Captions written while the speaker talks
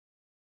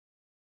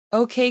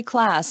Okay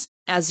class,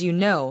 as you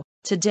know,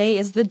 today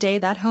is the day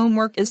that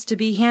homework is to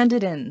be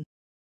handed in.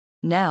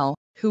 Now,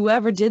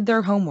 whoever did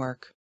their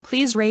homework,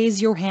 please raise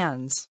your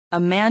hands.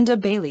 Amanda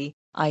Bailey,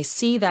 I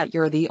see that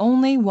you're the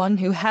only one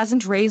who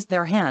hasn't raised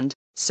their hand,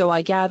 so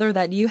I gather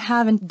that you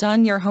haven't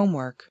done your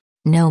homework.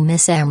 No,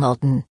 Miss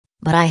Hamilton,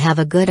 but I have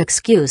a good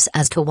excuse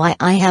as to why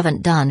I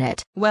haven't done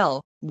it.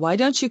 Well, why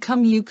don't you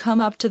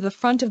come up to the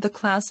front of the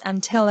class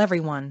and tell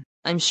everyone?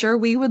 I'm sure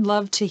we would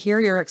love to hear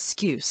your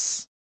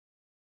excuse.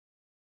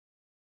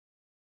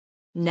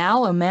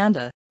 Now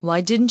Amanda,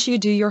 why didn't you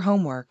do your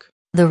homework?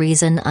 The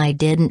reason I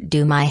didn't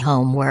do my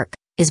homework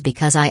is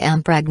because I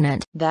am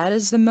pregnant. That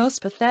is the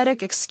most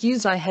pathetic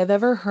excuse I have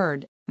ever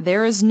heard.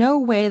 There is no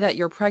way that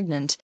you're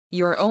pregnant.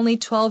 You're only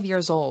 12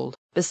 years old.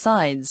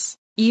 Besides,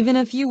 even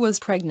if you was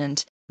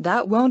pregnant,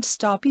 that won't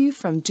stop you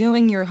from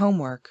doing your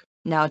homework.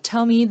 Now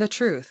tell me the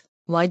truth.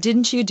 Why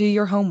didn't you do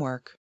your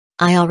homework?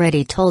 I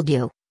already told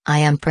you, I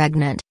am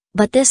pregnant,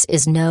 but this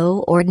is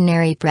no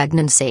ordinary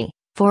pregnancy,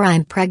 for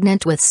I'm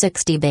pregnant with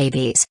 60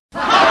 babies.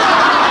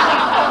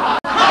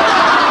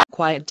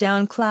 Quiet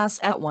down class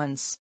at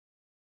once.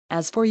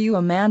 As for you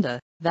Amanda,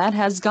 that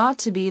has got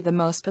to be the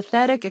most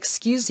pathetic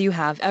excuse you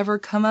have ever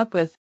come up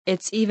with.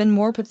 It's even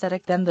more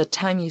pathetic than the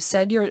time you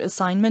said your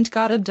assignment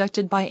got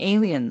abducted by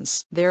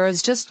aliens. There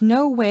is just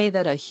no way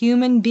that a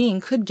human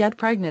being could get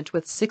pregnant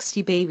with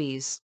 60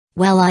 babies.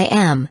 Well, I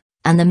am,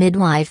 and the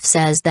midwife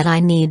says that I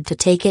need to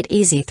take it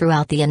easy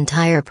throughout the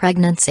entire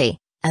pregnancy,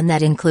 and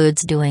that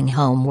includes doing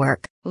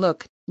homework.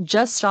 Look,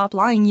 just stop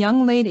lying,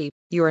 young lady.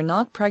 You are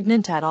not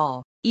pregnant at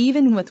all.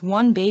 Even with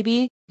one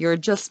baby, you're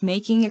just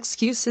making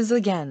excuses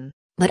again.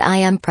 But I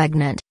am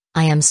pregnant.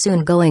 I am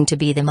soon going to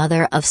be the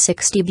mother of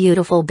 60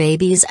 beautiful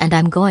babies, and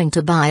I'm going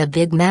to buy a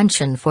big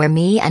mansion for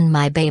me and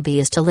my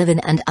babies to live in,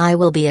 and I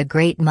will be a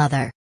great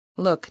mother.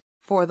 Look,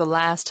 for the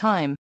last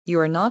time,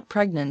 you are not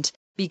pregnant,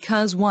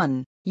 because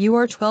 1, you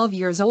are 12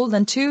 years old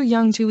and too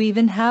young to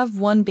even have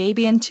one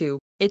baby, and 2,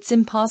 it's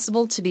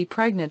impossible to be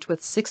pregnant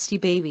with 60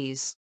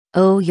 babies.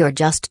 Oh, you're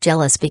just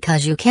jealous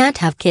because you can't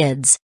have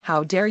kids.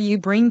 How dare you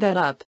bring that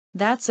up?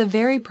 That's a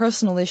very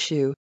personal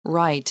issue.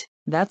 Right,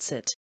 that's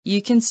it.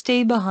 You can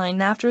stay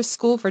behind after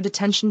school for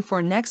detention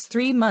for next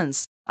 3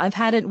 months. I've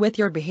had it with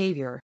your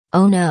behavior.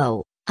 Oh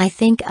no, I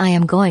think I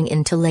am going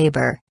into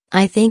labor.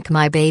 I think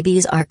my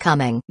babies are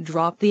coming.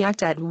 Drop the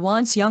act at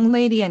once, young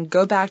lady, and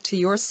go back to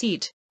your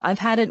seat. I've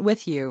had it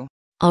with you.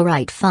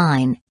 Alright,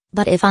 fine,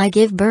 but if I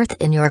give birth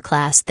in your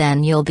class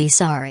then you'll be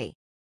sorry.